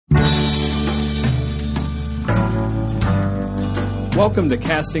Welcome to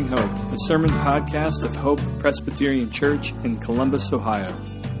Casting Hope, a sermon podcast of Hope Presbyterian Church in Columbus, Ohio.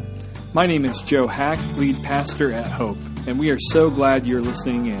 My name is Joe Hack, lead pastor at Hope, and we are so glad you're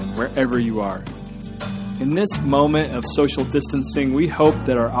listening in wherever you are. In this moment of social distancing, we hope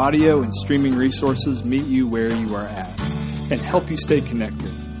that our audio and streaming resources meet you where you are at and help you stay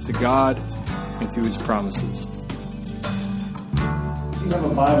connected to God and to His promises. If you have a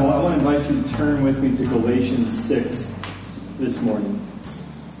Bible, I want to invite you to turn with me to Galatians 6 this morning.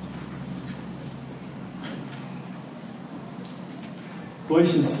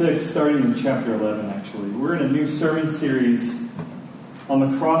 Galatians 6, starting in chapter 11, actually. We're in a new sermon series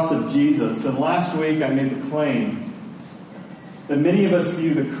on the cross of Jesus. And last week I made the claim that many of us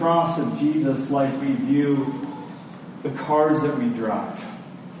view the cross of Jesus like we view the cars that we drive.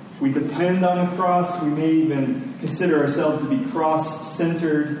 We depend on the cross. We may even consider ourselves to be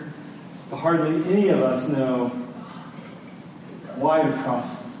cross-centered. But hardly any of us know why the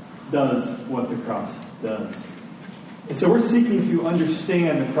cross does what the cross does. And so we're seeking to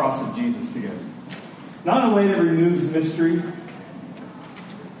understand the cross of Jesus together. Not in a way that removes mystery,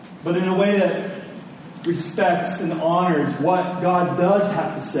 but in a way that respects and honors what God does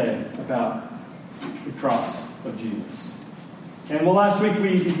have to say about the cross of Jesus. And well, last week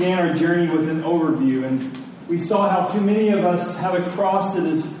we began our journey with an overview, and we saw how too many of us have a cross that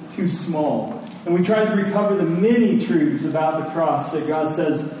is too small. And we tried to recover the many truths about the cross that God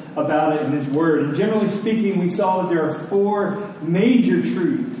says about it in His Word. And generally speaking, we saw that there are four major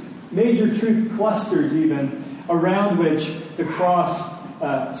truth clusters even, around which the cross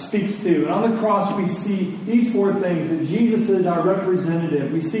speaks to. And on the cross we see these four things: that Jesus is our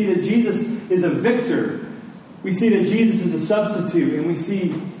representative. We see that Jesus is a victor. We see that Jesus is a substitute. And we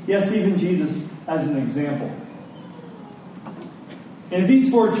see, yes, even Jesus as an example. And these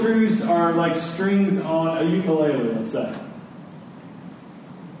four truths are like strings on a ukulele, let's say.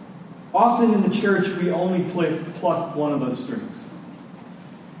 Often in the church, we only pluck one of those strings.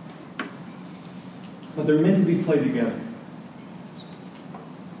 But they're meant to be played together.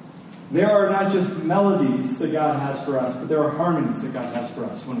 There are not just melodies that God has for us, but there are harmonies that God has for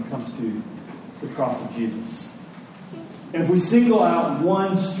us when it comes to the cross of Jesus. And if we single out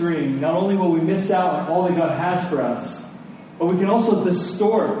one string, not only will we miss out on all that God has for us, but we can also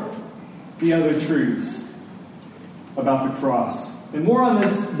distort the other truths about the cross. And more on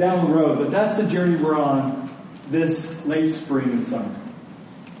this down the road, but that's the journey we're on this late spring and summer.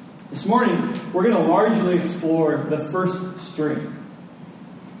 This morning, we're going to largely explore the first string: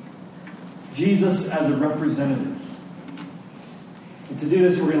 Jesus as a representative. And to do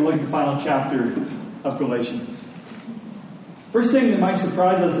this, we're going to look at the final chapter of Galatians. First thing that might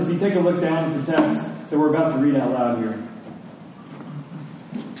surprise us, if you take a look down at the text that we're about to read out loud here.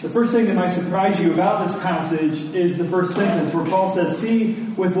 The first thing that might surprise you about this passage is the first sentence where Paul says, "See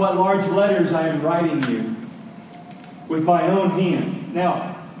with what large letters I am writing you with my own hand."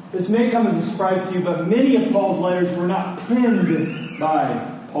 Now, this may come as a surprise to you, but many of Paul's letters were not penned by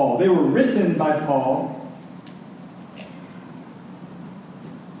Paul. They were written by Paul.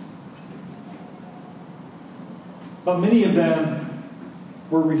 But many of them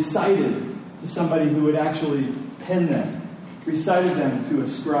were recited to somebody who would actually pen them. Recited them to a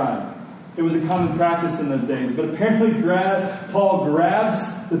scribe. It was a common practice in those days. But apparently Paul grabs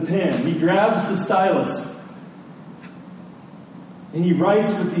the pen. He grabs the stylus. And he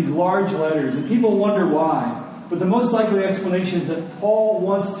writes with these large letters. And people wonder why. But the most likely explanation is that Paul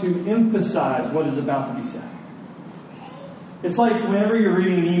wants to emphasize what is about to be said. It's like whenever you're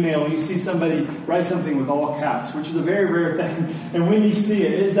reading an email and you see somebody write something with all caps, which is a very rare thing. And when you see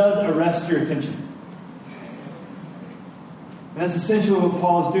it, it does arrest your attention. And that's essentially what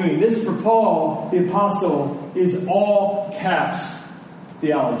Paul is doing. This, for Paul, the apostle, is all caps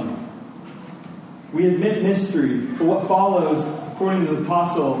theology. We admit mystery, but what follows, according to the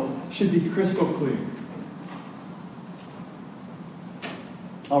apostle, should be crystal clear.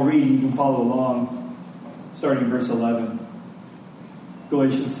 I'll read, you can follow along, starting in verse 11.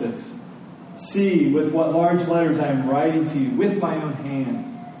 Galatians 6. "See with what large letters I am writing to you with my own hand.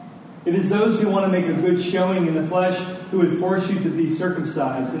 It is those who want to make a good showing in the flesh who would force you to be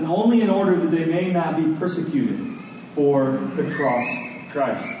circumcised, and only in order that they may not be persecuted for the cross of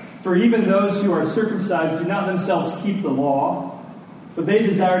Christ. For even those who are circumcised do not themselves keep the law, but they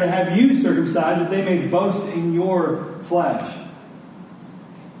desire to have you circumcised, that they may boast in your flesh.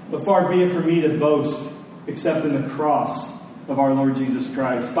 But far be it from me to boast, except in the cross of our Lord Jesus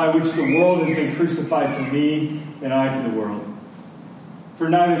Christ, by which the world has been crucified to me, and I to the world. For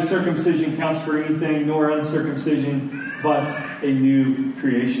neither circumcision counts for anything, nor uncircumcision, but a new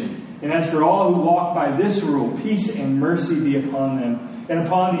creation. And as for all who walk by this rule, peace and mercy be upon them, and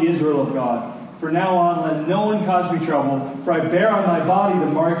upon the Israel of God. For now on, let no one cause me trouble, for I bear on my body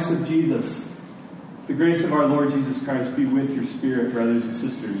the marks of Jesus. The grace of our Lord Jesus Christ be with your spirit, brothers and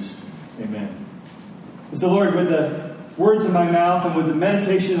sisters. Amen. And so, Lord, with the words of my mouth and with the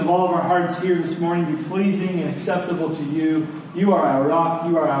meditation of all of our hearts here this morning be pleasing and acceptable to you. You are our rock,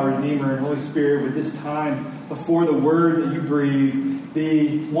 you are our Redeemer, and Holy Spirit, with this time before the word that you breathe,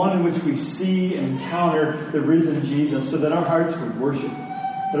 be one in which we see and encounter the risen Jesus, so that our hearts would worship.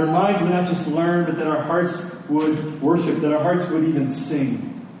 That our minds would not just learn, but that our hearts would worship, that our hearts would even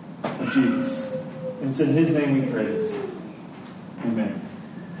sing of Jesus. And it's in His name we praise. Amen.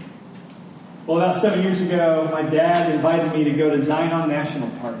 Well, about 7 years ago, my dad invited me to go to Zion National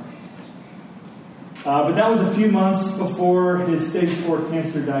Park. But that was a few months before his stage 4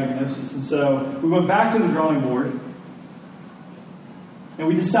 cancer diagnosis. And so we went back to the drawing board. And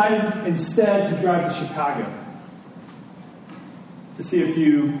we decided instead to drive to Chicago to see a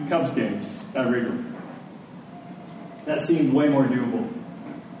few Cubs games at Wrigley. That seemed way more doable.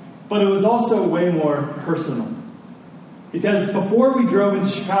 But it was also way more personal. Because before we drove into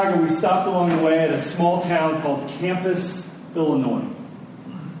Chicago, we stopped along the way at a small town called Campus, Illinois.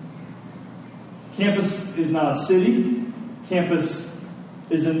 Campus is not a city. Campus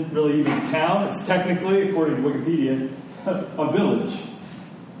isn't really even a town. It's technically, according to Wikipedia, a village.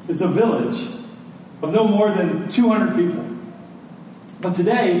 It's a village of no more than 200 people. But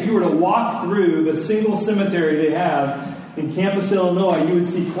today, if you were to walk through the single cemetery they have in Campus, Illinois, you would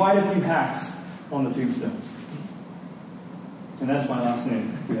see quite a few hacks on the tombstones. And that's my last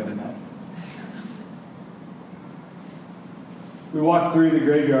name, if we haven't met. We walked through the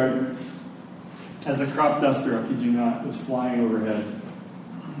graveyard as a crop duster, I kid you not, was flying overhead.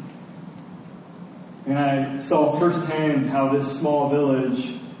 And I saw firsthand how this small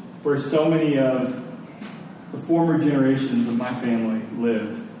village, where so many of the former generations of my family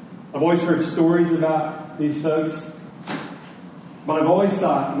lived. I've always heard stories about these folks, but I've always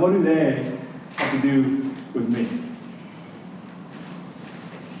thought, what do they have to do with me?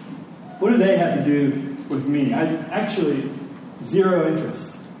 What do they have to do with me? I had actually zero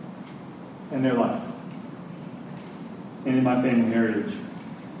interest in their life and in my family heritage.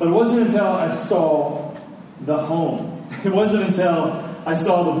 But it wasn't until I saw the home. It wasn't until I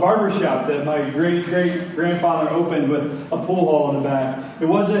saw the barbershop that my great-great-grandfather opened with a pool hall in the back. It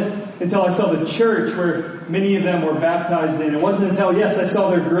wasn't until I saw the church where many of them were baptized in. It wasn't until, yes, I saw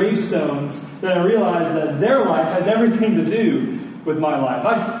their gravestones that I realized that their life has everything to do with my life.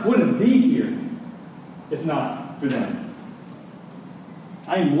 I wouldn't be here if not for them.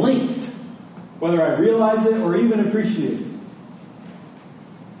 I am linked, whether I realize it or even appreciate it,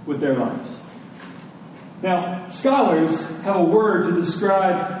 with their lives. Now, scholars have a word to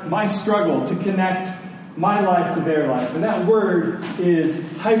describe my struggle to connect my life to their life, and that word is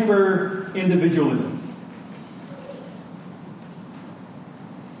hyper-individualism.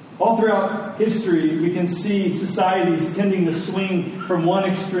 All throughout history, we can see societies tending to swing from one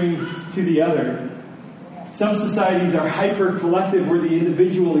extreme to the other. Some societies are hyper-collective, where the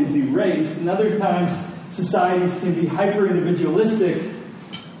individual is erased, and other times societies can be hyper-individualistic,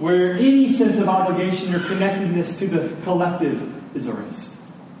 where any sense of obligation or connectedness to the collective is erased.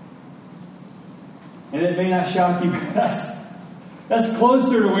 And it may not shock you, but that's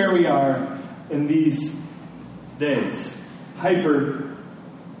closer to where we are in these days.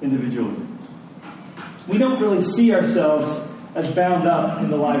 Hyper-individualism. We don't really see ourselves as bound up in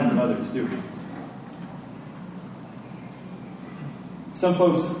the lives of others, do we? Some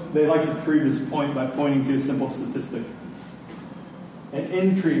folks, they like to prove this point by pointing to a simple statistic. An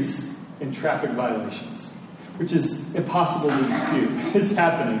increase in traffic violations, which is impossible to dispute. It's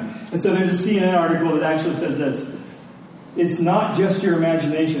happening. And so there's a CNN article that actually says this. It's not just your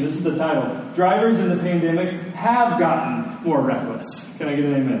imagination. This is the title. Drivers in the pandemic have gotten more reckless. Can I get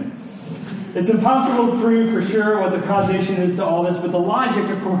an amen? It's impossible to prove for sure what the causation is to all this, but the logic,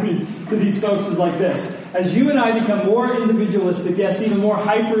 according to these folks, is like this. As you and I become more individualistic, yes, even more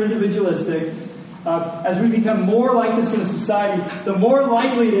hyper-individualistic, as we become more like this in a society, the more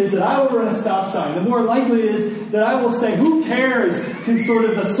likely it is that I will run a stop sign. The more likely it is that I will say, who cares, to sort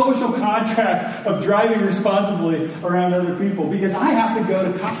of the social contract of driving responsibly around other people, because I have to go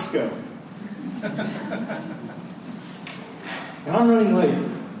to Costco. And I'm running late.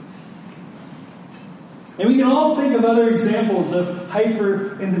 And we can all think of other examples of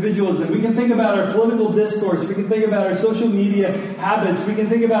hyper-individualism. We can think about our political discourse. We can think about our social media habits. We can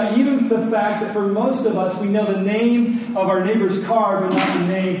think about even the fact that for most of us, we know the name of our neighbor's car, but not the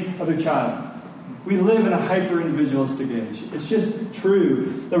name of their child. We live in a hyper-individualistic age. It's just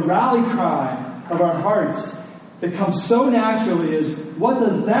true. The rally cry of our hearts that comes so naturally is, what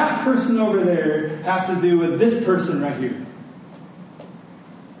does that person over there have to do with this person right here?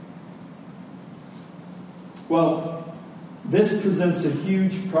 Well, this presents a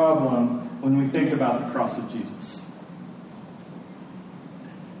huge problem when we think about the cross of Jesus.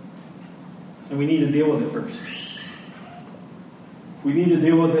 And we need to deal with it first. We need to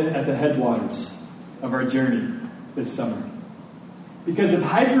deal with it at the headwaters of our journey this summer. Because if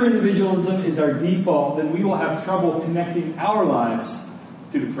hyper-individualism is our default, then we will have trouble connecting our lives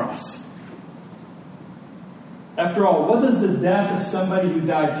to the cross. After all, what does the death of somebody who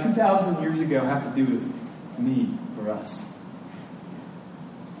died 2,000 years ago have to do with me or us?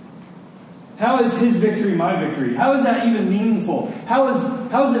 How is his victory my victory? How is that even meaningful? How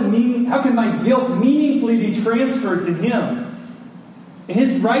can my guilt meaningfully be transferred to him? And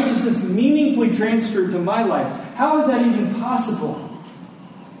his righteousness meaningfully transferred to my life? How is that even possible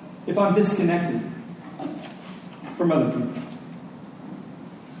if I'm disconnected from other people?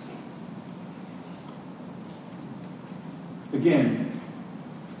 Again,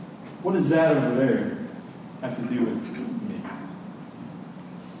 what does that over there have to do with me?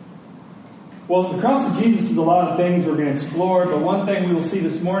 Well, the cross of Jesus is a lot of things we're going to explore, but one thing we will see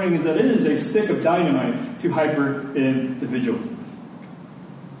this morning is that it is a stick of dynamite to hyper-individualism.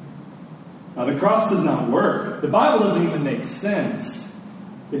 Now, the cross does not work. The Bible doesn't even make sense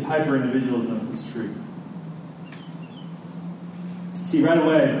if hyper-individualism is true. See, right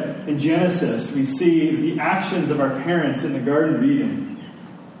away, in Genesis, we see the actions of our parents in the Garden of Eden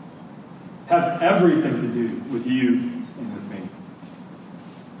have everything to do with you and with me.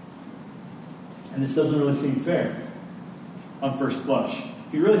 And this doesn't really seem fair on first blush.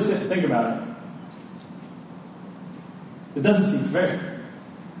 If you really think about it, it doesn't seem fair.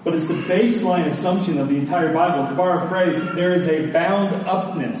 But it's the baseline assumption of the entire Bible. To borrow a phrase, there is a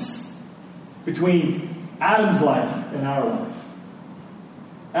bound-upness between Adam's life and our life.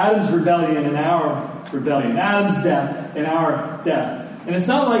 Adam's rebellion and our rebellion. Adam's death and our death. And it's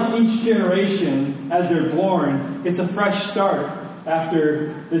not like each generation, as they're born, it's a fresh start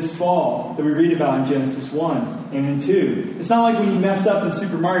after this fall that we read about in Genesis 1 and in 2. It's not like when you mess up in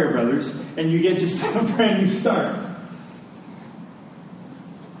Super Mario Brothers and you get just a brand new start.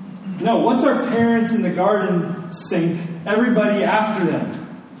 No, once our parents in the garden sink, everybody after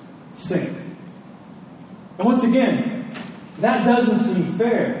them sink. And once again, that doesn't seem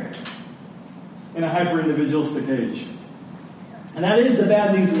fair in a hyper-individualistic age. And that is the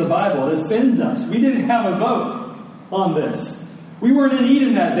bad news of the Bible. It offends us. We didn't have a vote on this. We weren't in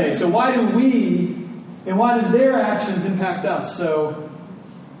Eden that day. So why do we and why did their actions impact us so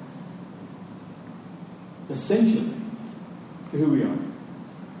essentially to who we are?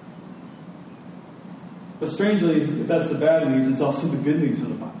 But strangely, if that's the bad news, it's also the good news of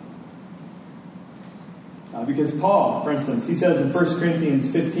the Bible. Because Paul, for instance, he says in 1 Corinthians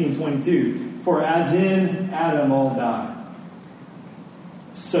 15:22, "For as in Adam all die,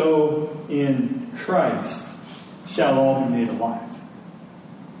 so in Christ shall all be made alive."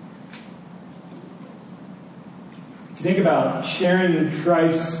 If you think about sharing in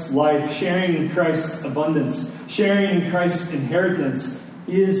Christ's life, sharing in Christ's abundance, sharing in Christ's inheritance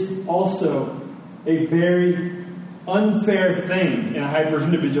is also a very unfair thing in a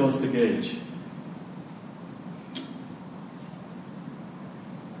hyper-individualistic age.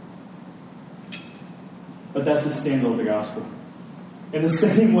 But that's the scandal of the gospel. In the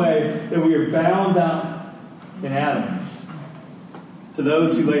same way that we are bound up in Adam, to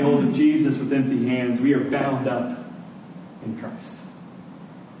those who lay hold of Jesus with empty hands, we are bound up in Christ.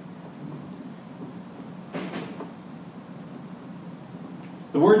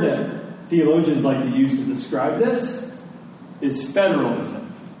 The word that theologians like to use to describe this is federalism,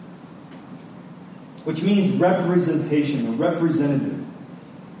 which means representation or representative.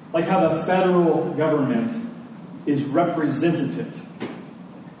 Like how the federal government is representative.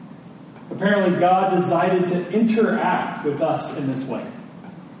 Apparently, God decided to interact with us in this way.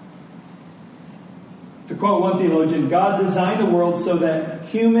 To quote one theologian, God designed the world so that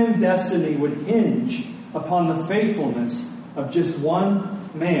human destiny would hinge upon the faithfulness of just one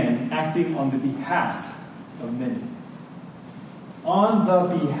man acting on the behalf of many. On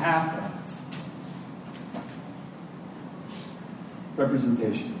the behalf of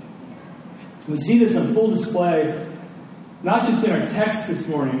representation. We see this on full display, not just in our text this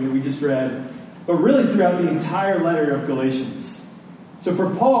morning that we just read, but really throughout the entire letter of Galatians. So for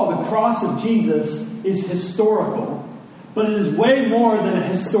Paul, the cross of Jesus is historical, but it is way more than a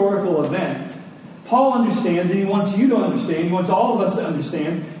historical event. Paul understands, and he wants you to understand, he wants all of us to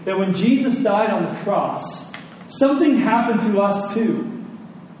understand, that when Jesus died on the cross, something happened to us too.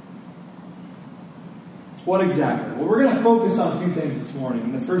 What exactly? Well, we're going to focus on two things this morning.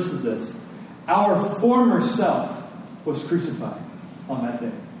 And the first is this. Our former self was crucified on that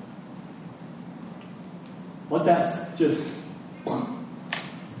day. Let that just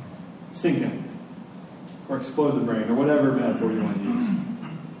sink in. Or explode the brain, or whatever metaphor you want to use.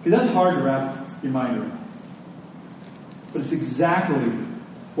 Because that's hard to wrap your mind around. But it's exactly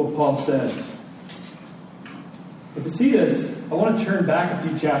what Paul says. But to see this, I want to turn back a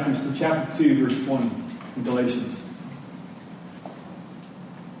few chapters to chapter 2, verse 20 in Galatians.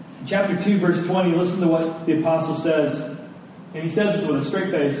 In chapter 2, verse 20, listen to what the apostle says. And he says this with a straight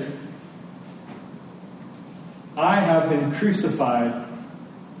face. I have been crucified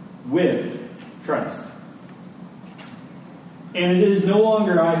with Christ. And it is no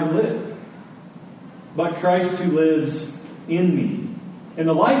longer I who live, but Christ who lives in me. And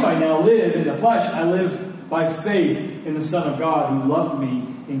the life I now live in the flesh, I live by faith in the Son of God who loved me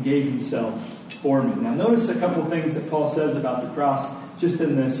and gave himself for me. Now notice a couple of things that Paul says about the cross just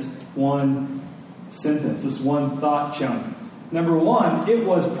in this one sentence, this one thought chunk. Number one, it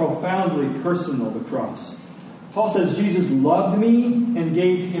was profoundly personal, the cross. Paul says Jesus loved me and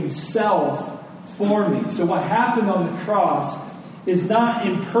gave himself for me. So what happened on the cross is not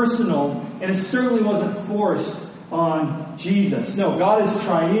impersonal, and it certainly wasn't forced on Jesus. No, God is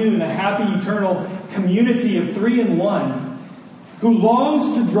triune, a happy, eternal community of three in one who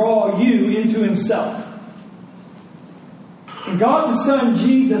longs to draw you into himself. And God the Son,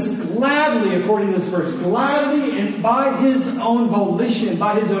 Jesus, gladly, according to this verse, gladly and by his own volition,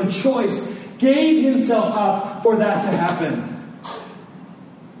 by his own choice, gave himself up for that to happen.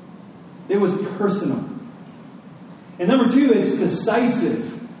 It was personal. And number two, it's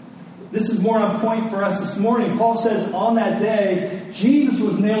decisive. This is more on point for us this morning. Paul says on that day, Jesus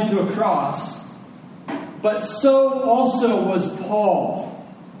was nailed to a cross, but so also was Paul.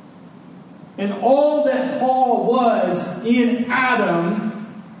 And all that Paul was in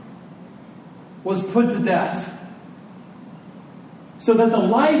Adam was put to death. So that the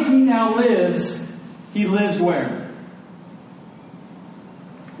life he now lives, he lives where?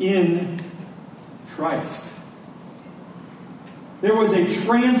 In Christ. There was a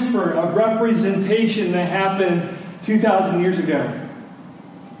transfer of representation that happened 2,000 years ago.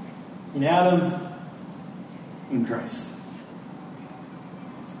 In Adam, in Christ.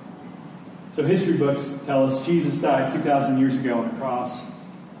 So history books tell us Jesus died 2,000 years ago on the cross.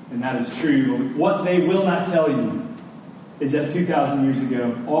 And that is true. But what they will not tell you is that 2,000 years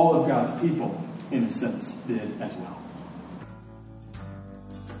ago, all of God's people, in a sense, did as well.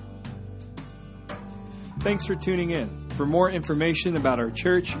 Thanks for tuning in. For more information about our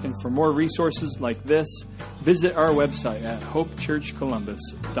church and for more resources like this, visit our website at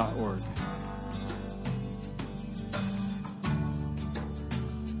hopechurchcolumbus.org.